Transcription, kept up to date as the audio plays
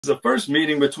The first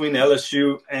meeting between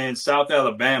LSU and South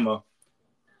Alabama.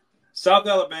 South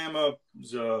Alabama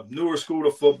is a newer school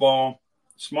of football,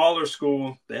 smaller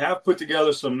school. They have put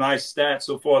together some nice stats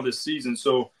so far this season.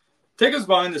 So take us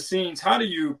behind the scenes. How do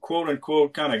you, quote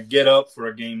unquote, kind of get up for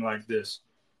a game like this?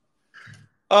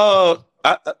 To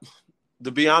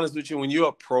be honest with you, when you're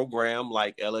a program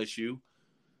like LSU,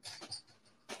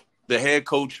 the head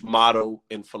coach motto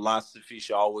and philosophy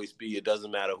should always be, it doesn't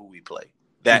matter who we play.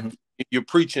 That you're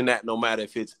preaching that no matter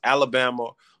if it's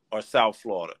Alabama or South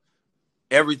Florida.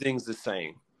 Everything's the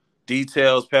same.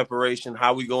 Details, preparation,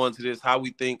 how we go into this, how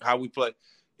we think, how we play,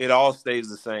 it all stays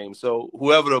the same. So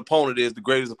whoever the opponent is, the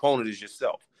greatest opponent is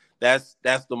yourself. That's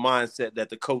the mindset that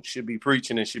the coach should be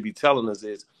preaching and should be telling us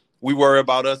is, we worry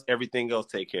about us, everything else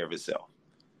take care of itself.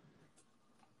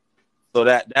 So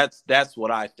that's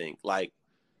what I think. Like,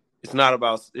 it's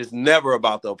never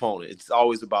about the opponent. It's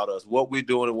always about us, what we're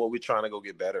doing and what we're trying to go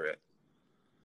get better at.